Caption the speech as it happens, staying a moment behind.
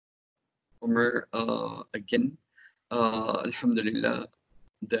Omar, again. Alhamdulillah,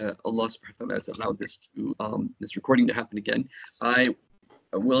 that Allah subhanahu wa ta'ala has allowed this recording to happen again. I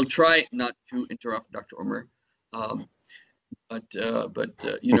will try not to interrupt Dr. Omar, but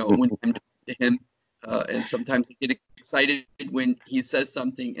when I'm talking to him, and sometimes I get excited when he says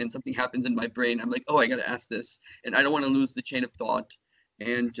something and something happens in my brain. I'm like, oh, I got to ask this, and I don't want to lose the chain of thought.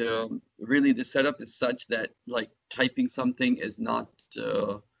 And really, the setup is such that like typing something is not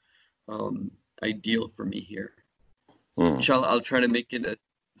ideal for me here. So inshallah, I'll try to make it as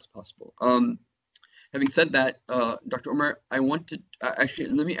possible. Having said that, Dr. Omar, I want to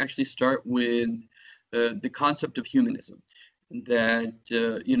let me start with the concept of humanism. That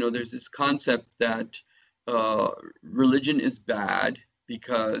there's this concept that religion is bad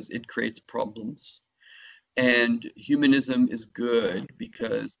because it creates problems, and humanism is good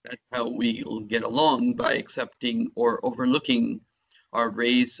because that's how we'll get along, by accepting or overlooking our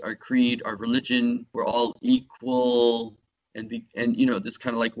race, our creed, our religion. We're all equal, and this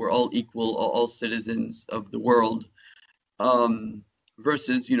kind of like we're all equal, all citizens of the world.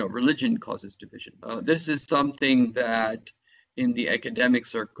 Versus religion causes division. This is something that in the academic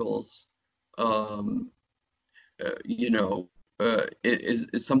circles, it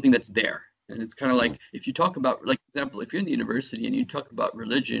is something that's there. And it's kind of like, if you talk about, like, example, if you're in the university and you talk about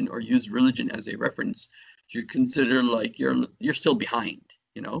religion or use religion as a reference, you consider like you're still behind,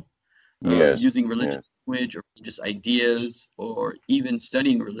 using religious language or religious ideas, or even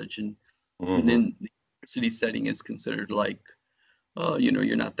studying religion within the university setting is considered like,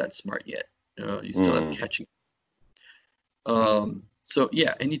 you're not that smart yet. You still have catching. So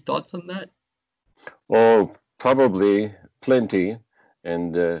yeah, any thoughts on that? Oh, probably plenty,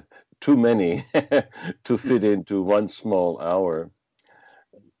 and too many to fit into one small hour.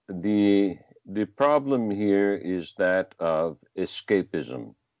 The problem here is that of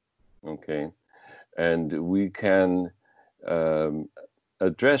escapism, okay? And we can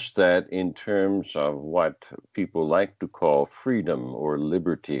address that in terms of what people like to call freedom or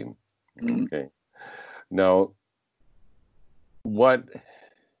liberty, okay? Now, what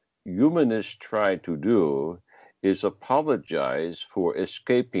humanists try to do is apologize for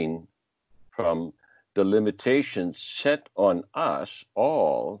escaping from the limitations set on us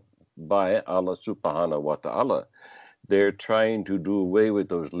all by Allah subhanahu wa ta'ala. They're trying to do away with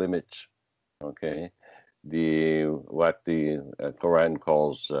those limits, okay? What the Quran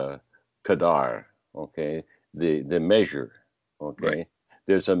calls qadar, okay? The measure, okay? Right.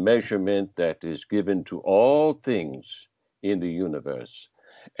 There's a measurement that is given to all things in the universe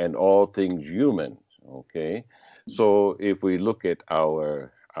and all things human, okay? So if we look at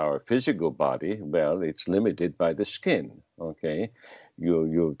our physical body, well, it's limited by the skin, okay?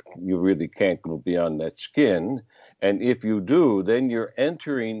 You really can't go beyond that skin. And if you do, then you're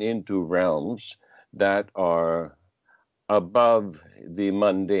entering into realms that are above the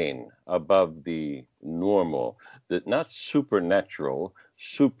mundane, above the normal, not supernatural,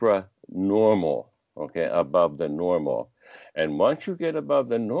 supra-normal, okay, above the normal. And once you get above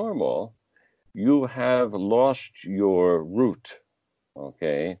the normal, you have lost your root,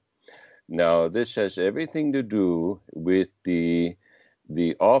 okay? Now, this has everything to do with the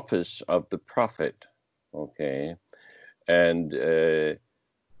office of the prophet, okay? And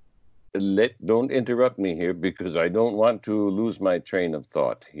don't interrupt me here, because I don't want to lose my train of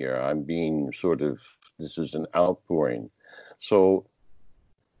thought here. I'm being this is an outpouring. So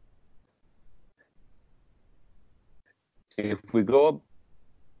if we go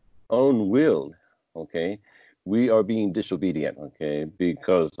own will, okay, we are being disobedient, okay,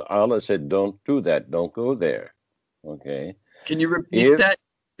 because Allah said, don't do that, don't go there, okay. Can you repeat that?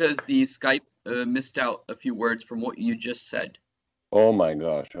 Because the Skype missed out a few words from what you just said. Oh my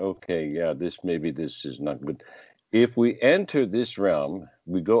gosh, okay, yeah, this is not good. If we enter this realm,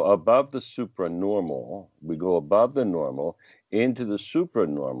 we go above the supranormal, we go above the normal into the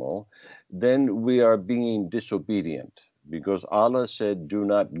supranormal, then we are being disobedient, because Allah said, do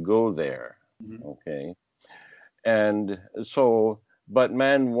not go there, okay? And so, but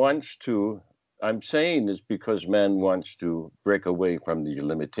man wants to, I'm saying this because man wants to break away from these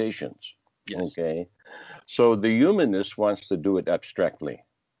limitations, okay? So the humanist wants to do it abstractly,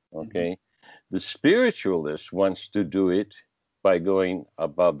 okay? The spiritualist wants to do it by going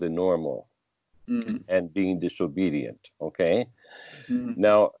above the normal and being disobedient, okay?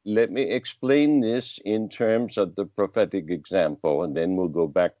 Now, let me explain this in terms of the prophetic example, and then we'll go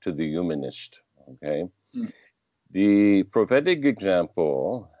back to the humanist, okay? The prophetic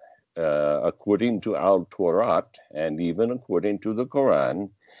example, according to Al-Torah, and even according to the Quran,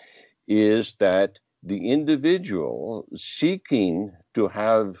 is that the individual seeking to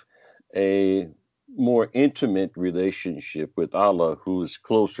have a more intimate relationship with Allah, who's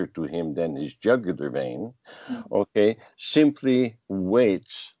closer to him than his jugular vein, okay, simply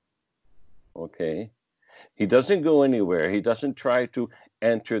waits, okay? He doesn't go anywhere. He doesn't try to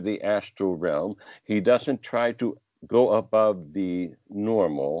enter the astral realm. He doesn't try to go above the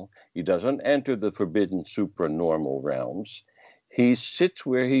normal. He doesn't enter the forbidden supranormal realms. He sits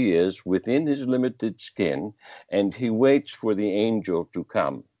where he is within his limited skin, and he waits for the angel to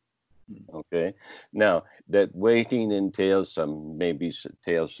come. Okay. Now that waiting entails some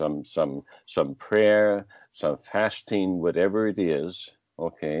prayer, some fasting, whatever it is.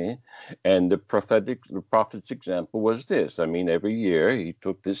 Okay. And the prophet's example was this. I mean, every year he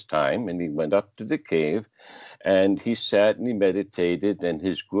took this time and he went up to the cave and he sat and he meditated, and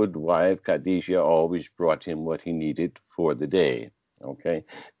his good wife Khadijah always brought him what he needed for the day. Okay.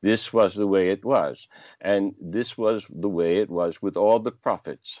 This was the way it was. And this was the way it was with all the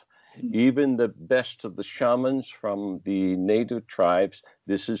prophets. Even the best of the shamans from the native tribes,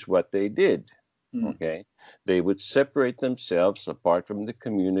 this is what they did. Okay. They would separate themselves apart from the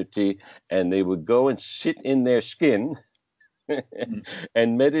community, and they would go and sit in their skin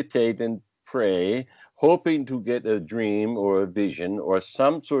and meditate and pray, hoping to get a dream or a vision or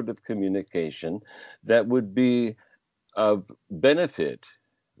some sort of communication that would be of benefit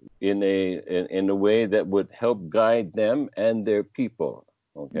in a way that would help guide them and their people.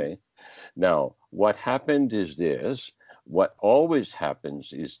 Okay. Now, what happened is this, what always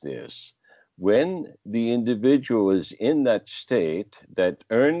happens is this: when the individual is in that state, that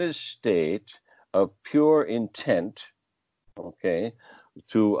earnest state of pure intent, okay,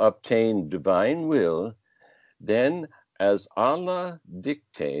 to obtain divine will, then as Allah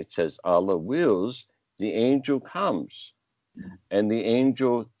dictates, as Allah wills, the angel comes. And the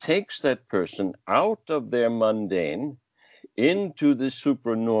angel takes that person out of their mundane into the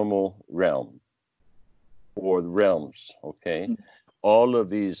supranormal realm or realms, okay? All of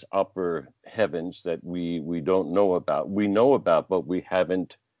these upper heavens that we don't know about, we know about, but we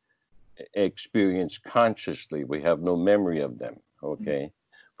haven't experienced consciously. We have no memory of them, okay,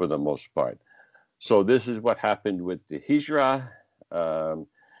 for the most part. So this is what happened with the Hijrah.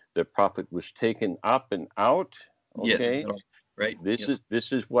 The Prophet was taken up and out, okay? Yeah, right.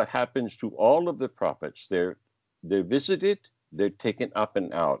 This is what happens to all of the prophets. They're visited, they're taken up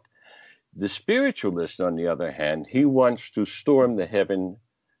and out. The spiritualist, on the other hand, he wants to storm the heaven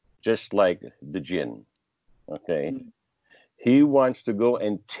just like the jinn, okay? He wants to go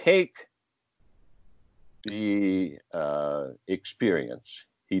and take the experience.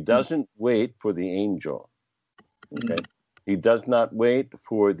 He doesn't wait for the angel, okay? He does not wait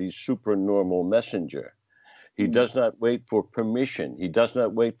for the supranormal messenger. He does not wait for permission. He does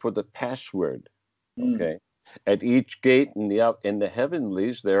not wait for the password, okay? At each gate in the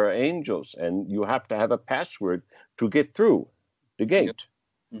heavenlies, there are angels, and you have to have a password to get through the gate.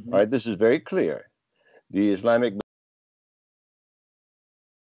 All right, this is very clear. The Islamic.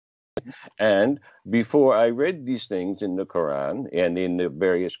 And before I read these things in the Quran and in the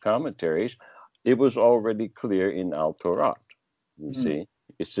various commentaries, it was already clear in Al-Torah. You see,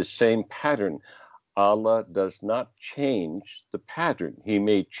 it's the same pattern. Allah does not change the pattern. He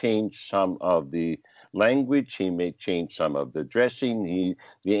may change some of the language, he may change some of the dressing,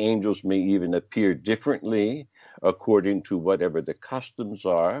 the angels may even appear differently according to whatever the customs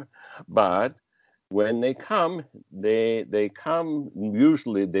are, but when they come,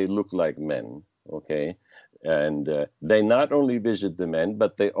 usually they look like men, okay? And they not only visit the men,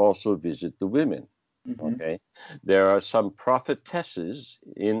 but they also visit the women. Okay, there are some prophetesses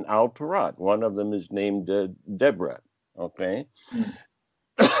in Al-Torah. One of them is named Deborah. Okay,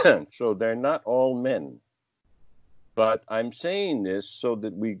 so they're not all men. But I'm saying this so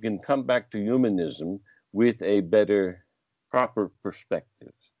that we can come back to humanism with a better, proper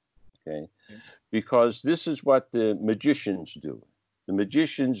perspective. Okay, because this is what the magicians do. The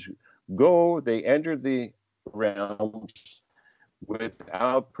magicians go; they enter the realms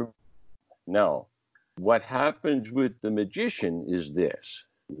without. Now, what happens with the magician is this,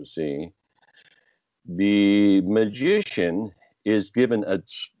 you see. The magician is given a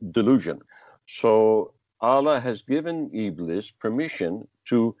delusion. So Allah has given Iblis permission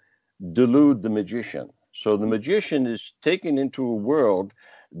to delude the magician. So the magician is taken into a world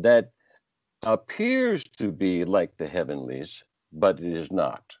that appears to be like the heavenlies, but it is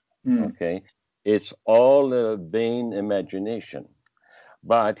not, okay? It's all a vain imagination.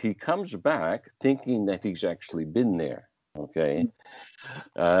 But he comes back thinking that he's actually been there, okay?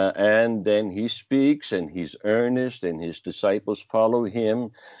 And then he speaks and he's earnest and his disciples follow him.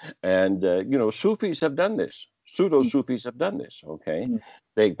 And, Sufis have done this. Pseudo-Sufis have done this, okay?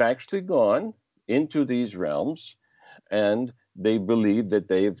 They've actually gone into these realms, and they believe that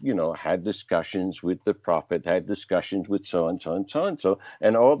they've, had discussions with the prophet, had discussions with so and so and so and so,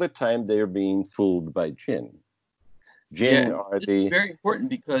 and all the time they're being fooled by jinn. Yeah, Jinn are this is the very important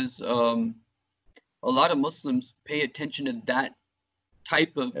because a lot of Muslims pay attention to that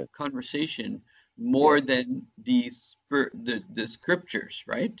type of conversation more than the scriptures,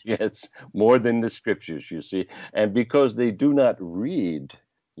 right? Yes, more than the scriptures, you see. And because they do not read,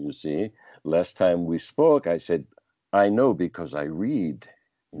 you see, last time we spoke, I said, I know because I read,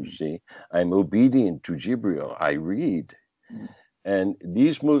 you see. I'm obedient to Jibril. I read. And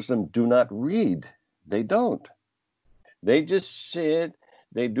these Muslims do not read. They don't. They just sit,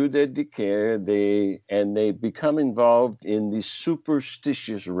 they do their dhikr, and they become involved in the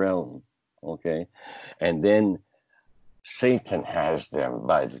superstitious realm, okay? And then Satan has them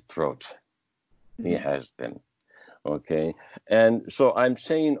by the throat. He has them, okay? And so I'm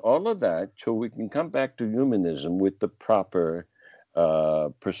saying all of that so we can come back to humanism with the proper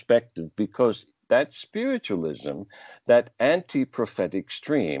perspective, because that spiritualism, that anti-prophetic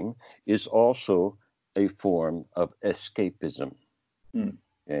stream, is also a form of escapism,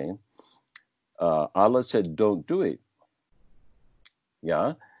 okay? Allah said, don't do it.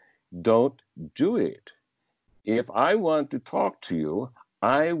 Yeah, don't do it. If I want to talk to you,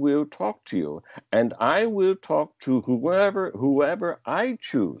 I will talk to you, and I will talk to whoever I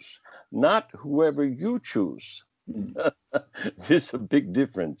choose, not whoever you choose. There's a big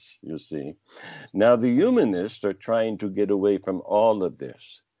difference, you see. Now, the humanists are trying to get away from all of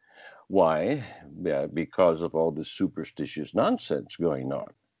this. Why? Yeah, because of all the superstitious nonsense going on.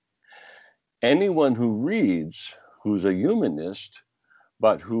 Anyone who reads, who's a humanist,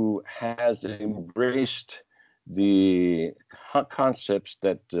 but who has embraced the concepts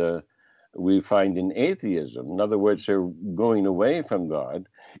that we find in atheism. In other words, they're going away from God.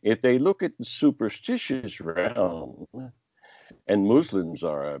 If they look at the superstitious realm, and Muslims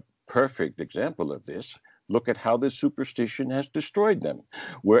are a perfect example of this, look at how the superstition has destroyed them.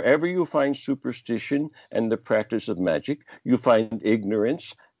 Wherever you find superstition and the practice of magic, you find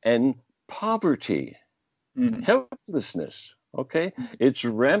ignorance and poverty, helplessness. Okay, it's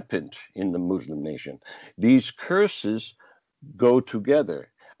rampant in the Muslim nation. These curses go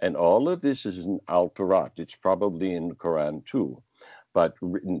together, and all of this is in Al-Quran. It's probably in the Quran too, but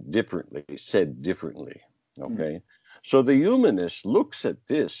written differently, said differently. Okay, so the humanist looks at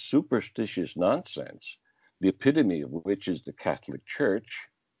this superstitious nonsense, the epitome of which is the Catholic Church.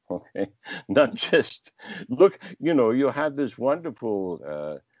 Okay, not just look. You have this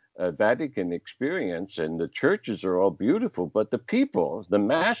wonderful Vatican experience, and the churches are all beautiful, but the people, the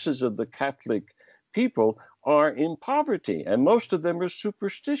masses of the Catholic people, are in poverty, and most of them are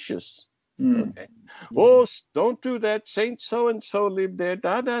superstitious. Okay. Oh, don't do that. Saint so and so lived there,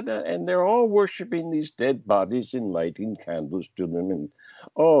 and they're all worshiping these dead bodies and lighting candles to them, and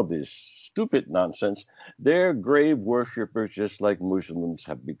all this stupid nonsense. They're grave worshippers, just like Muslims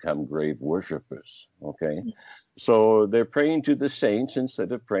have become grave worshippers. Okay. So they're praying to the saints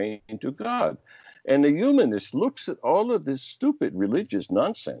instead of praying to God. And the humanist looks at all of this stupid religious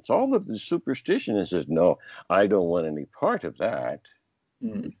nonsense, all of this superstition, and says, no, I don't want any part of that.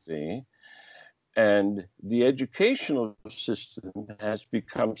 You see? And the educational system has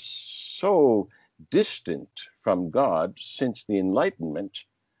become so distant from God since the Enlightenment,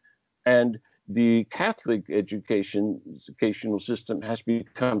 and the Catholic educational system has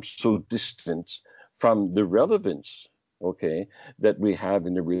become so distant from the relevance, okay, that we have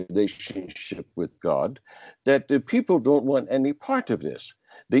in the relationship with God, that the people don't want any part of this.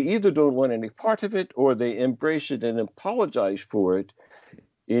 They either don't want any part of it, or they embrace it and apologize for it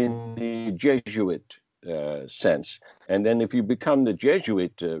in the Jesuit sense. And then if you become the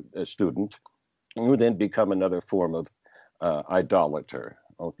Jesuit student, you then become another form of idolater,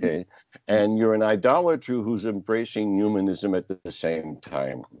 okay? And you're an idolater who's embracing humanism at the same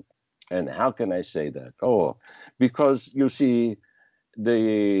time. And how can I say that? Oh, because you see,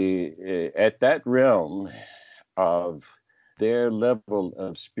 at that realm of their level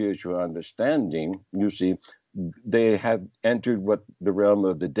of spiritual understanding, you see, they have entered what the realm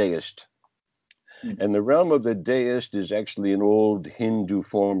of the deist. And the realm of the deist is actually an old Hindu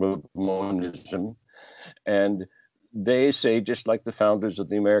form of monism. And they say, just like the founders of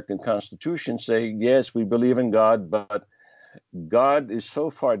the American Constitution say, yes, we believe in God, but God is so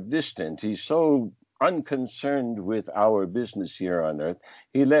far distant. He's so unconcerned with our business here on earth.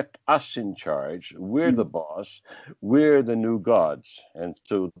 He left us in charge. We're the boss. We're the new gods. And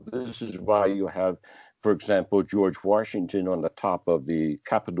so this is why you have For example, George Washington on the top of the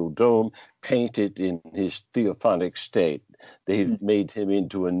Capitol Dome painted in his theophanic state. They made him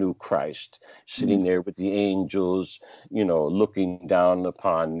into a new Christ, sitting there with the angels, looking down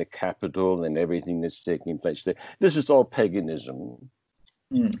upon the Capitol and everything that's taking place there. This is all paganism.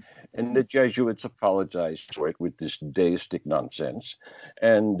 And the Jesuits apologized for it with this deistic nonsense.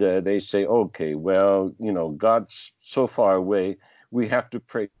 And they say, okay, well, God's so far away, we have to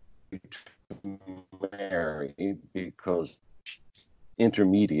pray to Mary because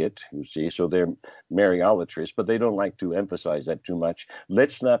intermediate, you see, so they're Mariolatrists, but they don't like to emphasize that too much.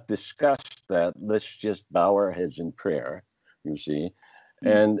 Let's not discuss that. Let's just bow our heads in prayer, you see.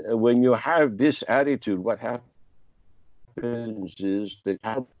 And when you have this attitude, what happens is that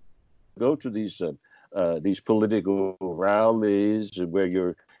you go to these political rallies where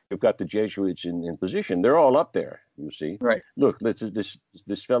you've got the Jesuits in position. They're all up there, you see. Right. Look,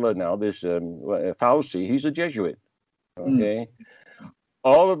 this fellow now, this Fauci, he's a Jesuit. Okay.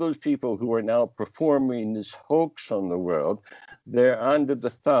 All of those people who are now performing this hoax on the world, they're under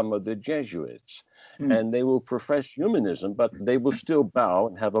the thumb of the Jesuits. And they will profess humanism, but they will still bow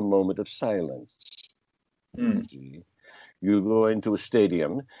and have a moment of silence. You go into a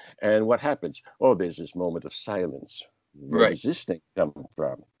stadium, and what happens? Oh, there's this moment of silence. Where does this thing come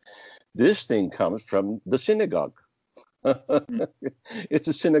from? This thing comes from the synagogue. It's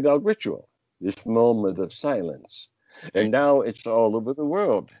a synagogue ritual, this moment of silence. And now it's all over the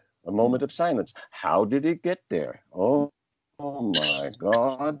world, a moment of silence. How did it get there? Oh my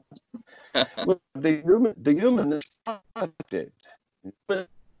God. Well, the humanists started it.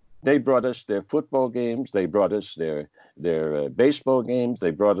 They brought us their football games. They brought us their baseball games.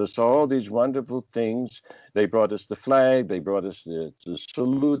 They brought us all these wonderful things. They brought us the flag. They brought us the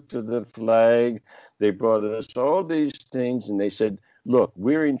salute to the flag. They brought us all these things, and they said, look,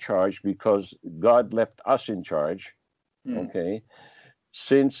 we're in charge because God left us in charge. Okay,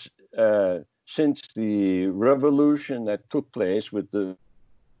 since the revolution that took place with the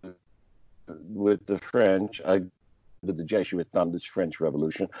French, the Jesuit thumb, this French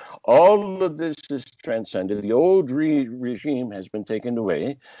Revolution, all of this is transcended. The old regime has been taken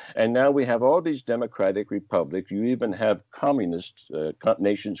away, and now we have all these democratic republics. You even have communist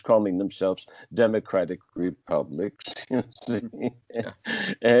nations calling themselves democratic republics. You see?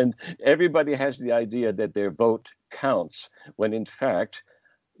 And everybody has the idea that their vote counts, when in fact,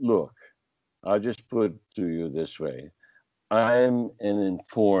 look, I'll just put it to you this way. I'm an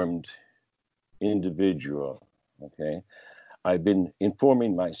informed individual. Okay, I've been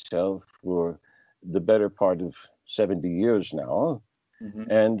informing myself for the better part of 70 years now,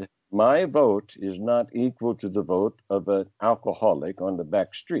 and my vote is not equal to the vote of an alcoholic on the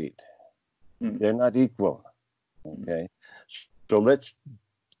back street. They're not equal. Okay, so let's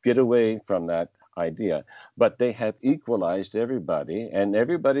get away from that idea. But they have equalized everybody, and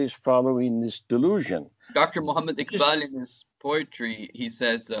everybody's following this delusion. Dr. Muhammad Iqbal, in his poetry, he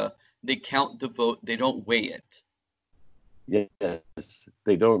says they count the vote, they don't weigh it. Yes,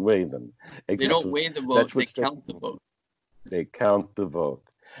 they don't weigh them. Exactly. They don't weigh the vote, they count the vote. They count the vote.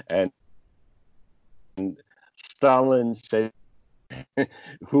 And Stalin said,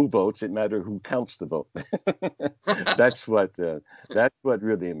 who votes, it matters who counts the vote. That's what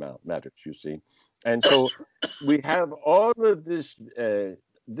really matters, you see. And so we have all of this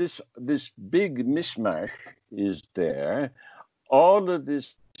this big mishmash is there, all of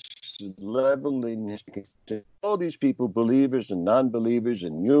this leveling, all these people, believers and non-believers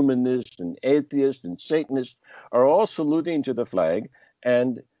and humanists and atheists and Satanists, are all saluting to the flag,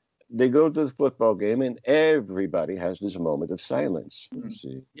 and they go to the football game, and everybody has this moment of silence. You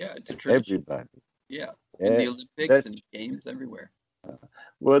see? Yeah, it's a tradition. Everybody. Yeah, in the Olympics and games everywhere.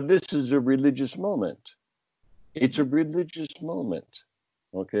 Well, this is a religious moment. It's a religious moment,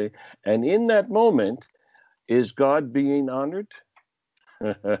 okay? And in that moment, is God being honored?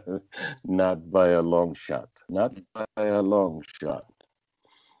 Not by a long shot. Not by a long shot.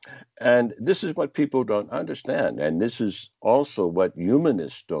 And this is what people don't understand. And this is also what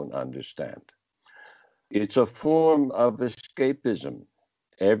humanists don't understand. It's a form of escapism.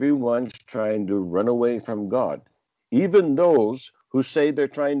 Everyone's trying to run away from God. Even those who say they're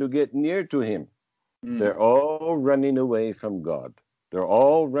trying to get near to him. They're all running away from God. They're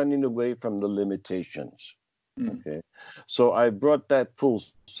all running away from the limitations. Okay, so I brought that full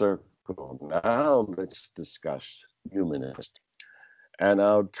circle. Now let's discuss humanism. And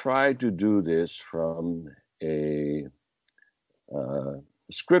I'll try to do this from a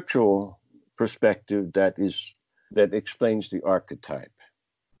scriptural perspective that explains the archetype.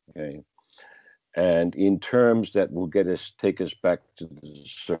 Okay, and in terms that will take us back to the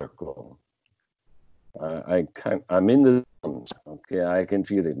circle. I'm in the zone. Okay, I can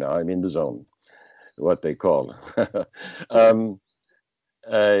feel it now. I'm in the zone, what they call. Okay.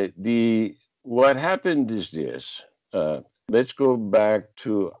 What happened is this. Let's go back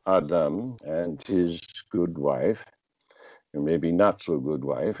to Adam and his good wife, or maybe not so good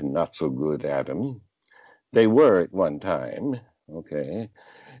wife and not so good Adam. They were at one time, okay.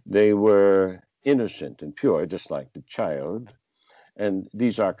 They were innocent and pure, just like the child. And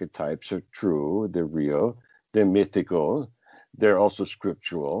these archetypes are true, they're real, they're mythical, they're also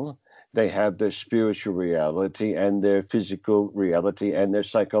scriptural. They have their spiritual reality and their physical reality and their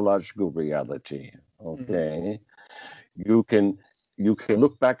psychological reality. Okay. You can you can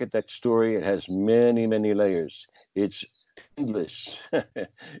look back at that story. It has many, many layers. It's endless,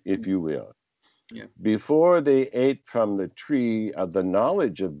 if you will. Yeah. Before they ate from the tree of the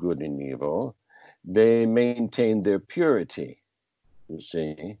knowledge of good and evil, they maintained their purity. You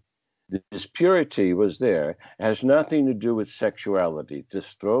see, this purity was there. It has nothing to do with sexuality.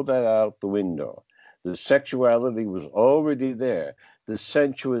 Just throw that out the window. The sexuality was already there. The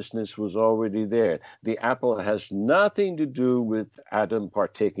sensuousness was already there. The apple has nothing to do with Adam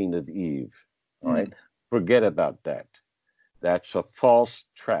partaking of Eve. All right, forget about that. That's a false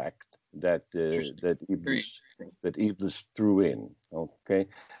tract that Very that Iblis threw in. Okay,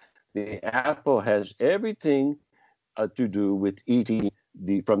 the apple has everything to do with eating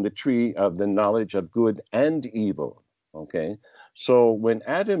from the tree of the knowledge of good and evil. Okay, so when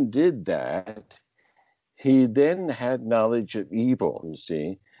Adam did that, he then had knowledge of evil. You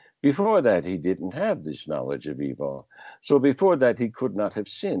see, before that he didn't have this knowledge of evil. So before that he could not have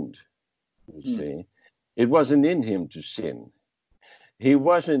sinned. You see, it wasn't in him to sin. He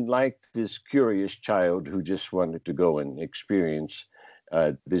wasn't like this curious child who just wanted to go and experience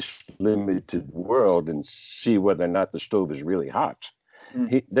this limited world and see whether or not the stove is really hot.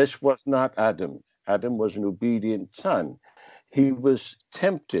 This was not Adam. Adam was an obedient son. He was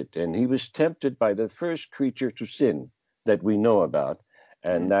tempted, and he was tempted by the first creature to sin that we know about,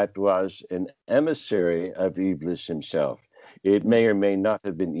 and that was an emissary of Iblis himself. It may or may not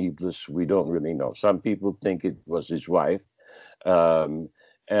have been Iblis. We don't really know. Some people think it was his wife. And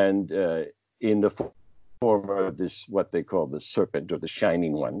in the form of this, what they call the serpent, or the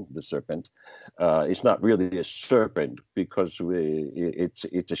shining one, the serpent, it's not really a serpent because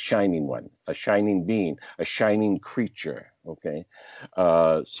it's a shining one, a shining being, a shining creature. Okay,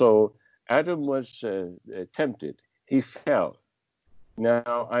 so Adam was tempted. He fell.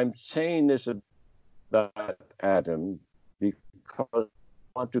 Now I'm saying this about Adam because I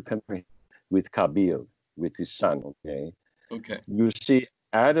want to compare with Qabeel, with his son. Okay. Okay. You see,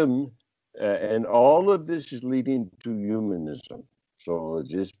 Adam, and all of this is leading to humanism. So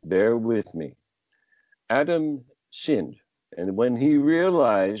just bear with me. Adam sinned, and when he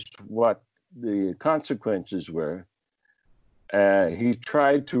realized what the consequences were, he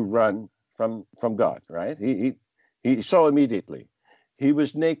tried to run from God. Right? He saw immediately. He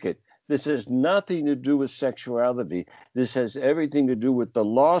was naked. This has nothing to do with sexuality. This has everything to do with the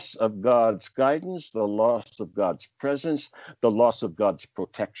loss of God's guidance, the loss of God's presence, the loss of God's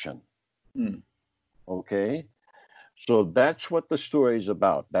protection. Okay? So that's what the story is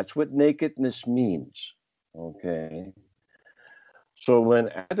about. That's what nakedness means. Okay? So when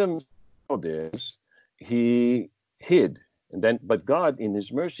Adam saw this, he hid. But God, in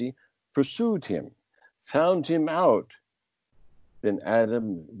his mercy, pursued him, found him out. Then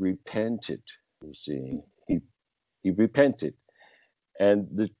Adam repented. You see, he repented, and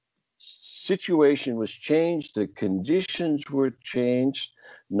the situation was changed. The conditions were changed,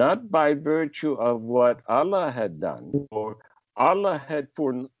 not by virtue of what Allah had done, or Allah had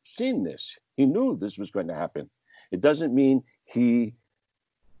foreseen this. He knew this was going to happen. It doesn't mean he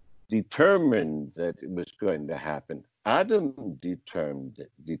determined that it was going to happen. Adam determined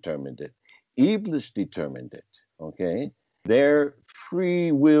it. Iblis determined it. Okay. They're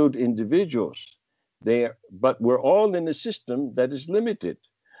free-willed individuals. But we're all in a system that is limited.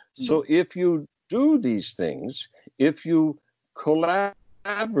 So if you do these things, if you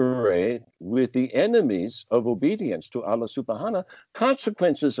collaborate with the enemies of obedience to Allah subhanahu,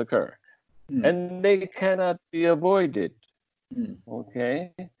 consequences occur. And they cannot be avoided.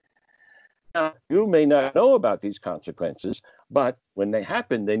 Okay? Now, you may not know about these consequences, but when they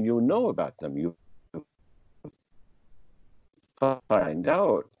happen, then you'll know about them. You find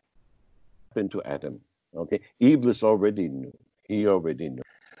out what happened to Adam. Okay, Iblis already knew. He already knew.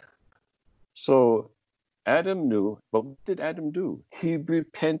 So Adam knew, but what did Adam do? He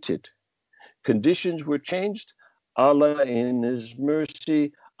repented. Conditions were changed. Allah, in his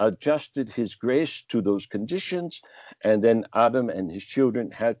mercy, adjusted his grace to those conditions, and then Adam and his children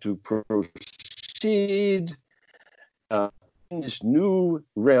had to proceed proceed in this new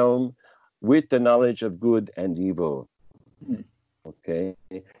realm with the knowledge of good and evil. Okay?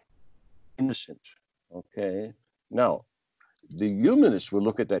 Innocent. Okay? Now, the humanists will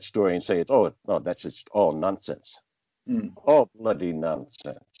look at that story and say, oh, no, that's just all nonsense. All bloody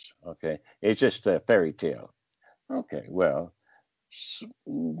nonsense. Okay? It's just a fairy tale. Okay, well,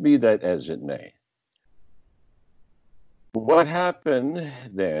 be that as it may. What happened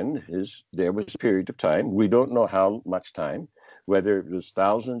then is there was a period of time, we don't know how much time, whether it was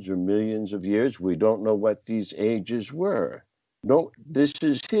thousands or millions of years, we don't know what these ages were. No, this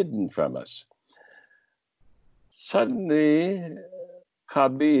is hidden from us. Suddenly,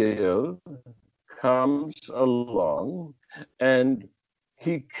 Qabeel comes along and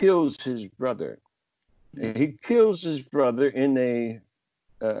he kills his brother. He kills his brother in a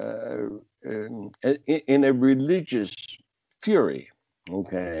religious fury.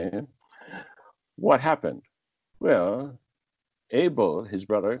 Okay, what happened? Well, Abel, his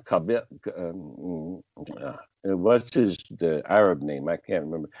brother, Qabeel, what's the Arab name? I can't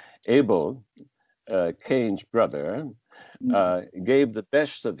remember. Abel, Cain's brother, gave the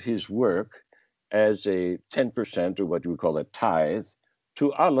best of his work as a 10% or what you would call a tithe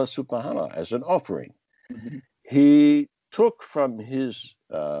to Allah subhanahu as an offering. He took from his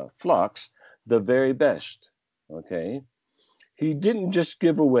flocks the very best. Okay, he didn't just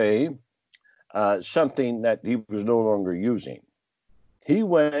give away something that he was no longer using. He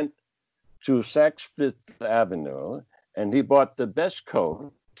went to Saks Fifth Avenue and he bought the best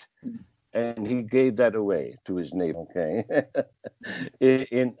coat and he gave that away to his neighbor. Okay,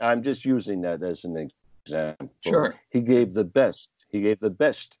 I'm just using that as an example. Sure. He gave the best. He gave the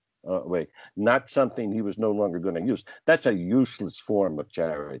best away, not something he was no longer going to use. That's a useless form of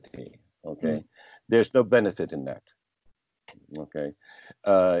charity. Okay, there's no benefit in that. Okay,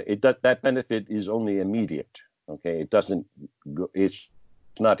 that benefit is only immediate. Okay, it doesn't go, it's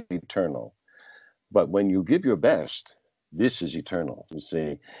not eternal. But when you give your best, this is eternal. You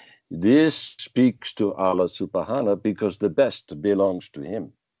see, this speaks to Allah subhanahu because the best belongs to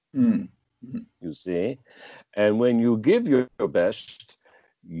him. You see, and when you give your best,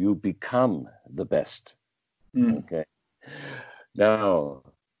 you become the best. Okay. Now,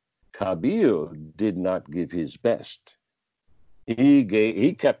 Qabeel did not give his best.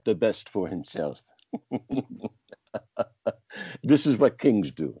 He kept the best for himself. This is what kings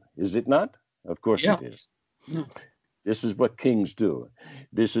do, is it not? Of course it is. This is what kings do.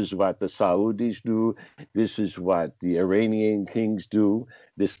 This is what the Saudis do. This is what the Iranian kings do.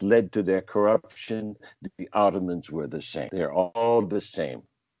 This led to their corruption. The Ottomans were the same. They're all the same.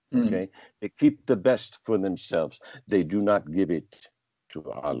 Okay, they keep the best for themselves. They do not give it to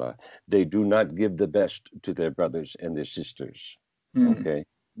Allah. They do not give the best to their brothers and their sisters. Okay,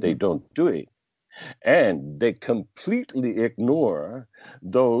 they don't do it. And they completely ignore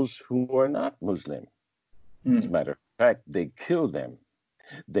those who are not Muslim. As a matter of fact, they kill them,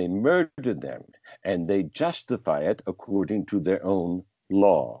 they murder them, and they justify it according to their own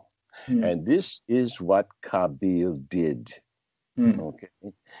law. And this is what Qabeel did. Okay,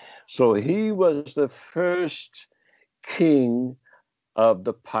 so he was the first king of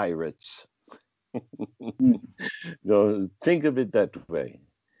the pirates. So think of it that way.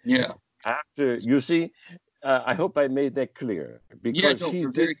 Yeah. After, you see, I hope I made that clear. Because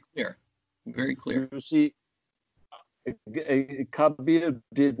very clear. Very clear. You see, Qabeel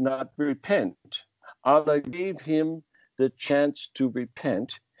did not repent. Allah gave him the chance to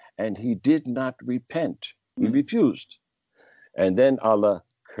repent, and he did not repent. He refused. And then Allah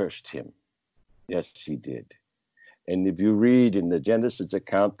cursed him. Yes, he did. And if you read in the Genesis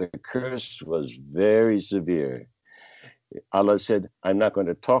account, the curse was very severe. Allah said, I'm not going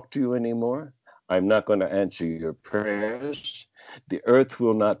to talk to you anymore. I'm not going to answer your prayers. The earth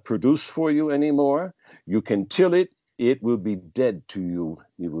will not produce for you anymore. You can till it. It will be dead to you.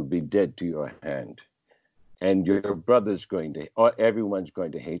 It will be dead to your hand. And your brother's going to, or everyone's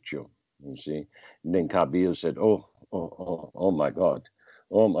going to hate you. You see? And then Qabeel said, oh my God.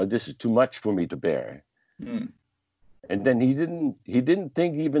 This is too much for me to bear. And then he didn't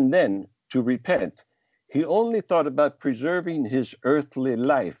think even then to repent. He only thought about preserving his earthly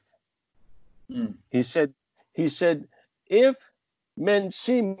life. He said, if men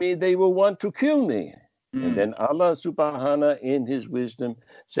see me, they will want to kill me. And then Allah subhanahu in his wisdom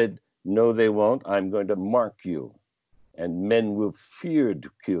said, no, they won't. I'm going to mark you. And men will fear to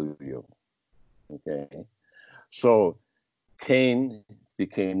kill you. Okay. So Cain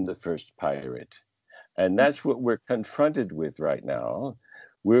became the first pirate. And that's what we're confronted with right now.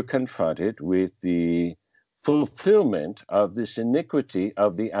 We're confronted with the fulfillment of this iniquity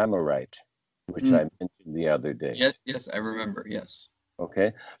of the Amorite. which I mentioned the other day. Yes, I remember, yes.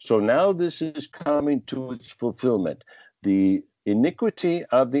 Okay, so now this is coming to its fulfillment. The iniquity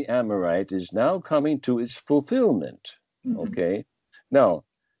of the Amorite is now coming to its fulfillment. Okay, now,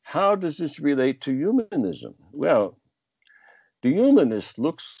 how does this relate to humanism? Well, the humanist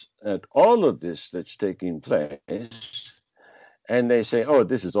looks at all of this that's taking place and they say, oh,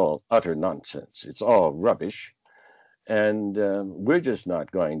 this is all utter nonsense. It's all rubbish. And we're just not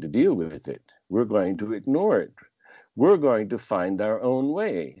going to deal with it. We're going to ignore it. We're going to find our own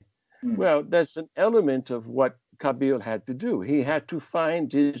way. Well, that's an element of what Qabeel had to do. He had to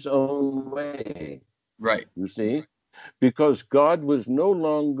find his own way. Right. You see? Because God was no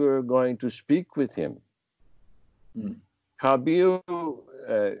longer going to speak with him. Qabeel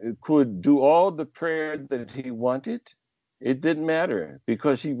could do all the prayer that he wanted. It didn't matter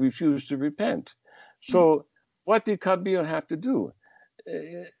because he refused to repent. So what did Qabeel have to do?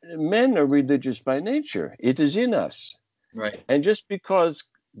 Men are religious by nature. It is in us. Right. And just because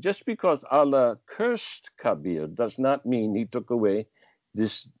Allah cursed Qabeel does not mean he took away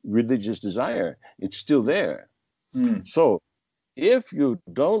this religious desire. It's still there. So if you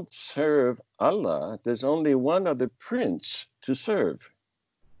don't serve Allah, there's only one other prince to serve.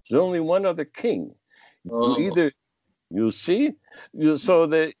 There's only one other king. Either you see, so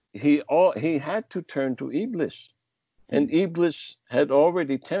that he had to turn to Iblis. And Iblis had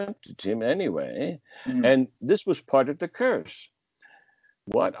already tempted him anyway. And this was part of the curse.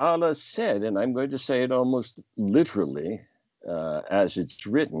 What Allah said, and I'm going to say it almost literally as it's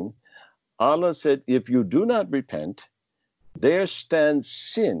written, Allah said, if you do not repent, there stands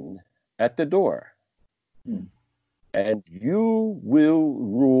sin at the door. And you will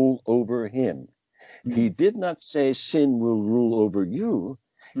rule over him. He did not say sin will rule over you.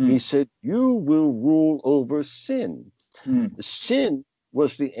 He said, you will rule over sin. Sin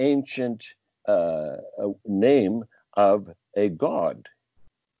was the ancient name of a god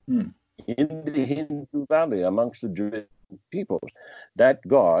in the Hindu Valley amongst the Druid peoples. That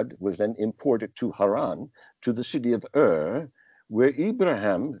god was then imported to Haran, to the city of Ur, where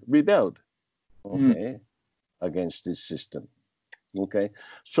Abraham rebelled against this system. Okay,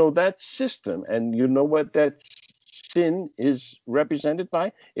 so that system, and you know what that sin is represented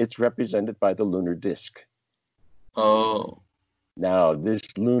by? It's represented by the lunar disk. Now,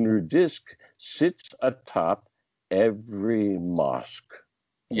 this lunar disk sits atop every mosque.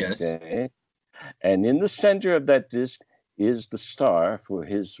 Okay, and in the center of that disk is the star for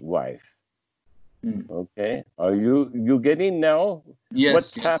his wife. Okay, are you getting now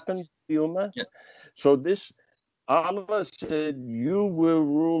what's happened, Yuma? So this, Allah said, you will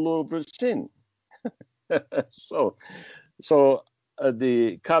rule over sin. So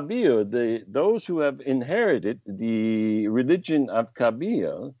the Qabeel, those who have inherited the religion of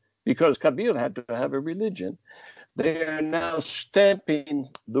Qabeel, because Qabeel had to have a religion, they are now stamping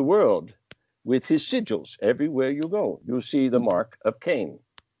the world with his sigils. Everywhere you go, you'll see the mark of Cain.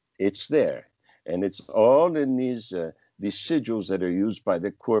 It's there. And it's all in these sigils that are used by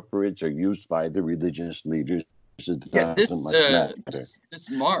the corporates or used by the religious leaders. This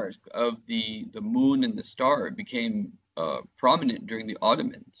mark of the moon and the star became prominent during the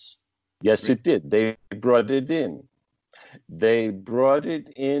Ottomans. Yes, it did. They brought it in. They brought it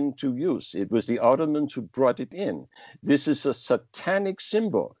into use. It was the Ottomans who brought it in. This is a satanic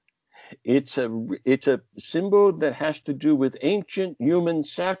symbol. It's a symbol that has to do with ancient human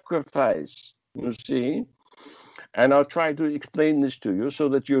sacrifice, you see? And I'll try to explain this to you so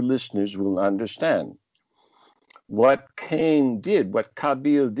that your listeners will understand. What Cain did, what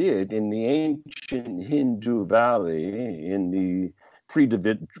Qabeel did in the ancient Hindu Valley, in the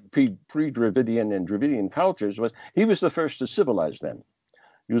pre-Dravidian and Dravidian cultures, was he was the first to civilize them.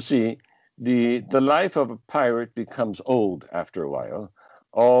 You see, the life of a pirate becomes old after a while.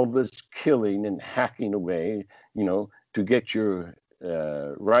 All this killing and hacking away, to get your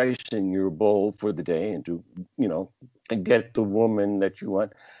rice in your bowl for the day and to, get the woman that you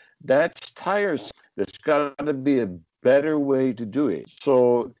want. That's tiresome. There's got to be a better way to do it.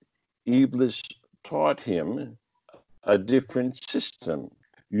 So Iblis taught him a different system.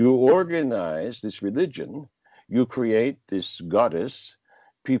 You organize this religion, you create this goddess,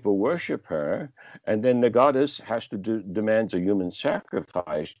 people worship her, and then the goddess has to demands a human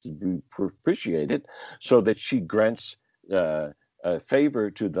sacrifice to be propitiated so that she grants a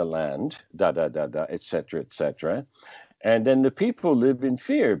favor to the land, etc., etc. And then the people live in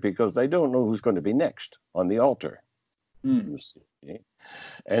fear because they don't know who's going to be next on the altar. You see?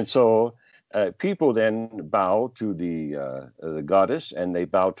 And so people then bow to the goddess, and they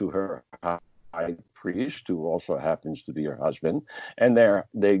bow to her high priest, who also happens to be her husband, and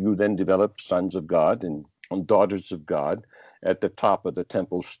you then develop sons of God and daughters of God at the top of the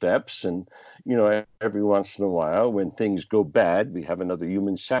temple steps. And every once in a while, when things go bad, we have another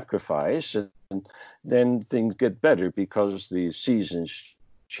human sacrifice, and then things get better because the seasons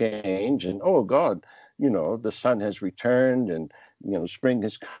change, and oh God, the sun has returned, and spring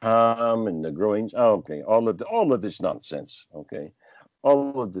has come, and the growing. Okay, all of this nonsense. Okay,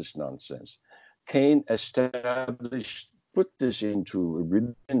 all of this nonsense. Cain put this into a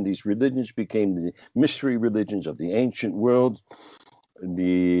religion. These religions became the mystery religions of the ancient world.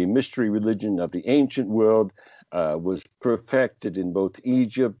 The mystery religion of the ancient world was perfected in both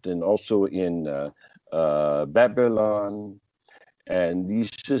Egypt and also in Babylon. And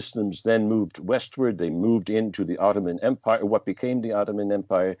these systems then moved westward. They moved into the Ottoman Empire, what became the Ottoman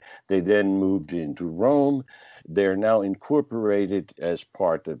Empire. They then moved into Rome. They're now incorporated as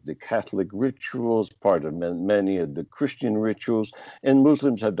part of the Catholic rituals, part of many of the Christian rituals. And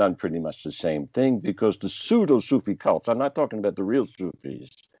Muslims have done pretty much the same thing, because the pseudo-Sufi cults, I'm not talking about the real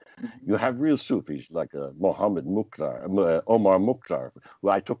Sufis. You have real Sufis like Omar Mukhtar, who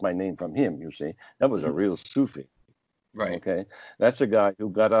I took my name from him, you see. That was a real Sufi. Right. Okay, that's a guy who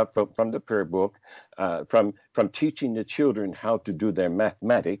got up from the prayer book, from teaching the children how to do their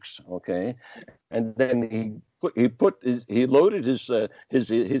mathematics. Okay, and then he loaded his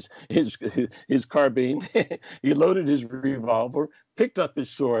carbine, he loaded his revolver, picked up his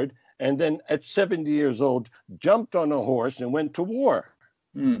sword, and then at 70 years old jumped on a horse and went to war.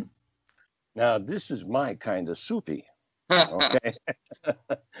 Now this is my kind of Sufi. Okay.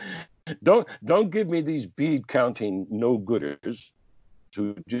 Don't give me these bead counting no-gooders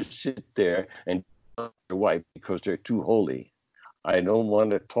who just sit there and tell their wife because they're too holy. I don't want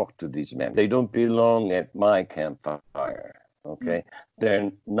to talk to these men. They don't belong at my campfire. Okay,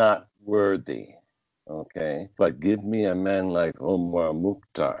 they're not worthy. Okay, but give me a man like Omar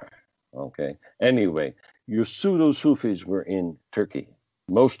Mukhtar. Okay. Anyway, your pseudo-Sufis were in Turkey.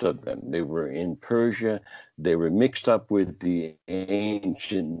 Most of them. They were in Persia. They were mixed up with the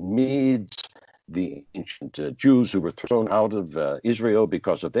ancient Medes, the ancient Jews who were thrown out of Israel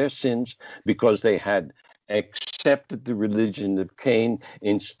because of their sins, because they had accepted the religion of Cain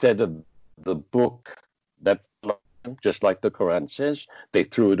instead of the book that, just like the Quran says, they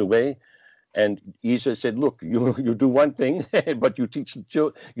threw it away. And Isa said, look, you do one thing, but you teach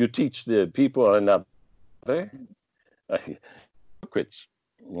the people another. Hypocrites.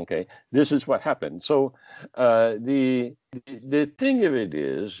 Okay, this is what happened. So the thing of it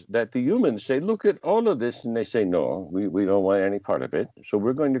is that the humans say, look at all of this, and they say, no, we don't want any part of it. So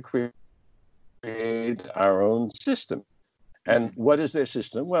we're going to create our own system. And what is their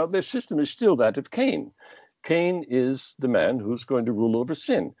system? Well, their system is still that of Cain. Cain is the man who's going to rule over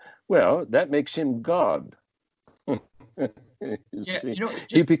sin. Well, that makes him God.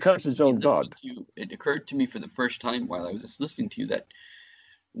 He becomes his own God. It occurred to me for the first time while I was just listening to you that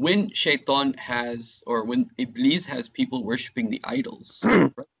when Shaitan has, or when Iblis has people worshiping the idols,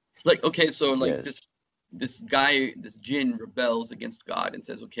 right? Like, okay, so like this guy, this jinn rebels against God and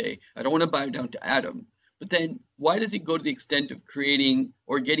says, okay, I don't want to bow down to Adam. But then why does he go to the extent of creating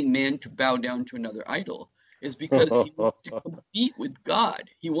or getting man to bow down to another idol? Is because he wants to compete with God.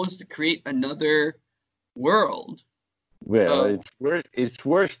 He wants to create another world. Well, it's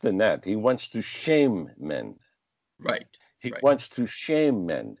worse than that. He wants to shame men. Right. He wants to shame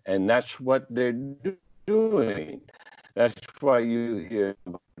men, and that's what they're doing. That's why you hear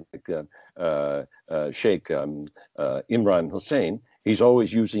Sheikh Imran Hussein. He's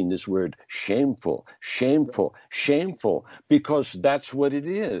always using this word shameful, shameful, shameful, because that's what it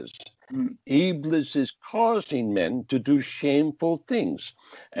is. Iblis is causing men to do shameful things,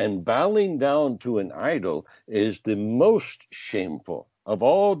 and bowing down to an idol is the most shameful of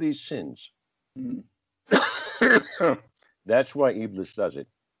all these sins. That's why Iblis does it.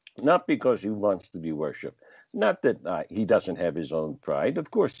 Not because he wants to be worshipped. Not that he doesn't have his own pride.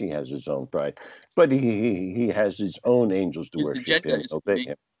 Of course he has his own pride. But he has his own angels to worship him, obey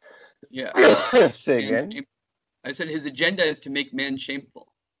him. Yeah. Say again? I said his agenda is to make man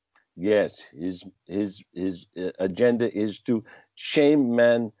shameful. Yes, his agenda is to shame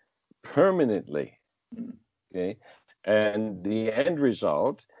man permanently. Okay? And the end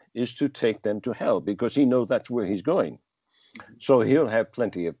result is to take them to hell, because he knows that's where he's going. So he'll have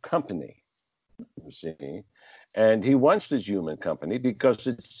plenty of company, you see. And he wants this human company because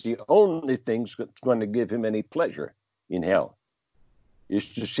it's the only thing that's going to give him any pleasure in hell,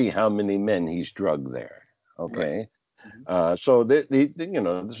 is to see how many men he's drugged there. Okay. Right. So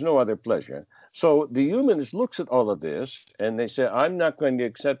there's no other pleasure. So the humanist looks at all of this and they say, I'm not going to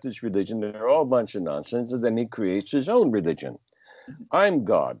accept this religion. They're all a bunch of nonsense. And then he creates his own religion. I'm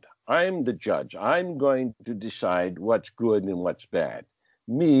God. I'm the judge. I'm going to decide what's good and what's bad.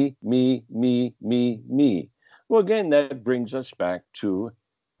 Me, me, me, me, me. Well, again, that brings us back to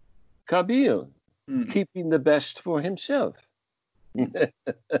Qabeel, keeping the best for himself.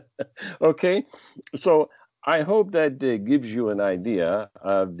 Okay, so I hope that gives you an idea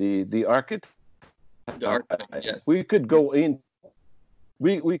of the archetype. Yes. We could go in.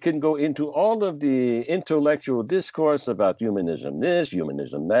 We can go into all of the intellectual discourse about humanism this,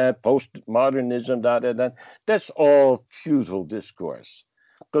 humanism that, postmodernism, da. That's all futile discourse,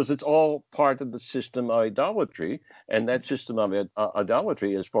 because it's all part of the system of idolatry, and that system of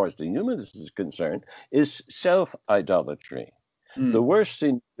idolatry, as far as the humanist is concerned, is self-idolatry. The worst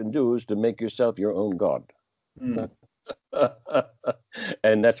thing you can do is to make yourself your own God.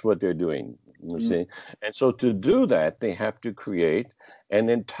 And that's what they're doing, you see. And so to do that, they have to create an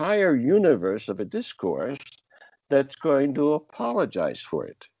entire universe of a discourse that's going to apologize for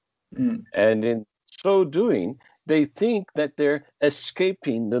it. And in so doing, they think that they're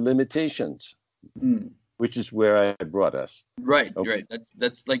escaping the limitations, which is where I brought us. Right, okay. Right.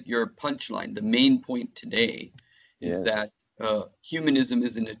 That's like your punchline. The main point today is that humanism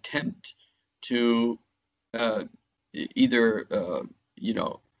is an attempt to either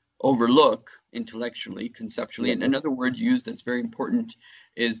overlook intellectually, conceptually. And another word used that's very important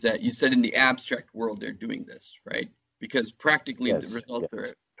is that you said in the abstract world they're doing this, right? Because practically the results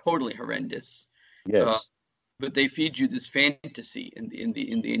are totally horrendous. But they feed you this fantasy in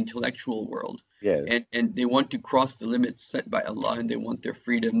the intellectual world. And they want to cross the limits set by Allah, and they want their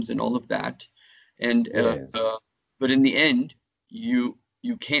freedoms and all of that. And but in the end, you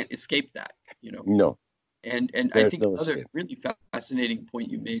can't escape that, No. And I think another really fascinating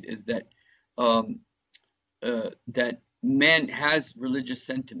point you made is that that man has religious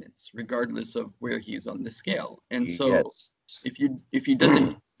sentiments regardless of where he is on the scale. And so if he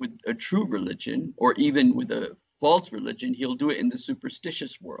doesn't with a true religion or even with a false religion, he'll do it in the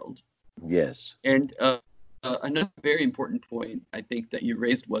superstitious world. And another very important point I think that you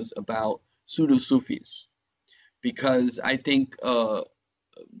raised was about pseudo-Sufis, because I think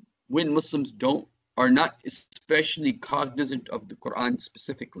when Muslims are not especially cognizant of the Quran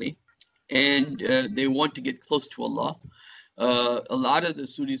specifically, and they want to get close to Allah, a lot of the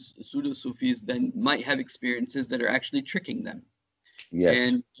pseudo-Sufis then might have experiences that are actually tricking them.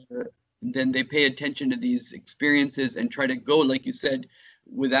 And then they pay attention to these experiences and try to go, like you said,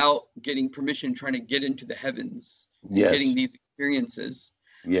 without getting permission, trying to get into the heavens, getting these experiences.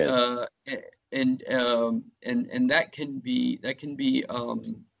 And that can be a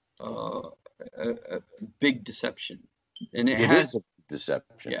big deception. And it has a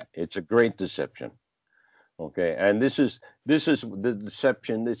deception. It's a great deception. Okay, and this is the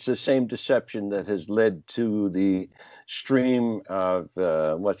deception. It's the same deception that has led to the stream of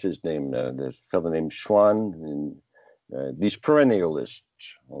what's his name? This fellow named Schwann, and these perennialists.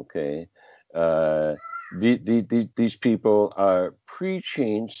 Okay, these people are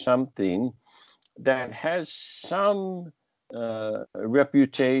preaching something that has some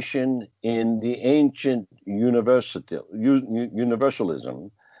reputation in the ancient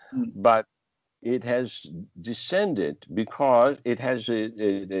universalism, but it has descended because it has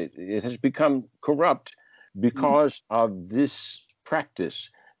become corrupt because of this practice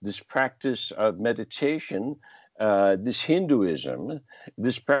of meditation, this Hinduism,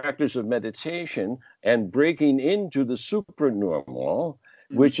 this practice of meditation and breaking into the supernormal,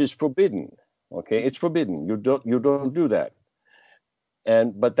 which is forbidden. Okay, it's forbidden. You don't do that.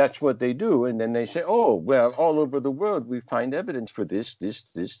 But that's what they do, and then they say, "Oh, well, all over the world we find evidence for this,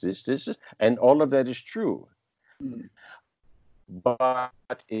 and all of that is true." But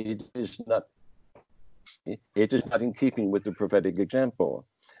it is not in keeping with the prophetic example.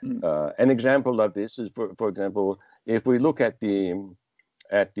 An example of this is, for example, if we look at the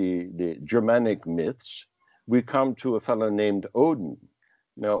Germanic myths, we come to a fellow named Odin.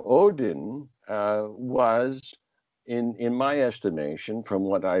 Now, Odin was, in my estimation, from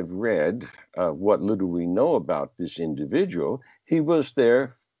what I've read, what little we know about this individual, he was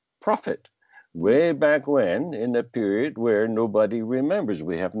their prophet way back when, in a period where nobody remembers.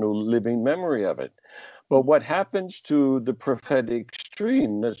 We have no living memory of it. But what happens to the prophetic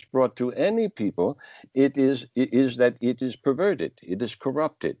stream that's brought to any people, it is that it is perverted, it is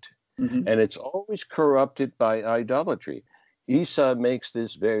corrupted, and it's always corrupted by idolatry. Isa makes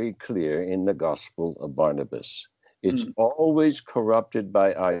this very clear in the Gospel of Barnabas. It's always corrupted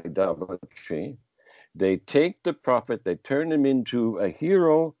by idolatry. They take the prophet, they turn him into a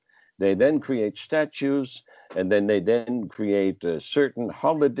hero, They then create statues, and then they then create certain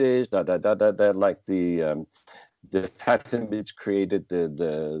holidays, like the Fatimids created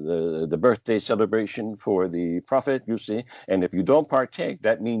the birthday celebration for the Prophet, you see. And if you don't partake,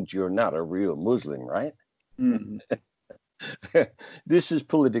 that means you're not a real Muslim, right? Mm. This is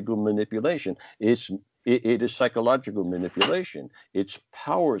political manipulation. It is psychological manipulation. It's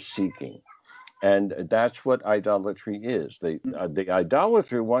power seeking. And that's what idolatry is. The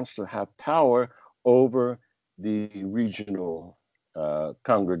idolater wants to have power over the regional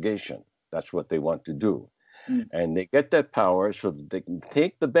congregation. That's what they want to do. Mm. And they get that power so that they can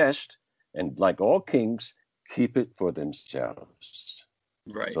take the best and, like all kings, keep it for themselves.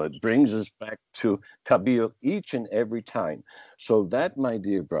 Right. So it brings us back to Qabeel each and every time. So that, my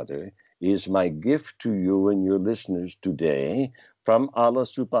dear brother, is my gift to you and your listeners today from Allah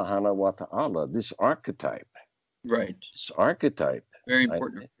subhanahu wa ta'ala, this archetype. Right. This archetype. Very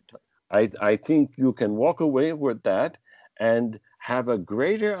important. I think you can walk away with that and have a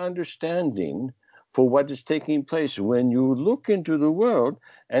greater understanding for what is taking place when you look into the world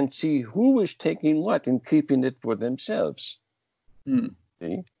and see who is taking what and keeping it for themselves. Mm.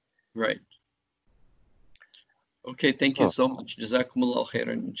 See? Right. Okay, thank you so much. Jazakumullah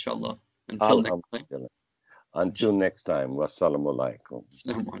khairan, inshallah. Until next time. Until next time. Wassalamu alaikum.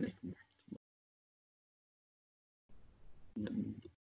 Assalamu alaikum.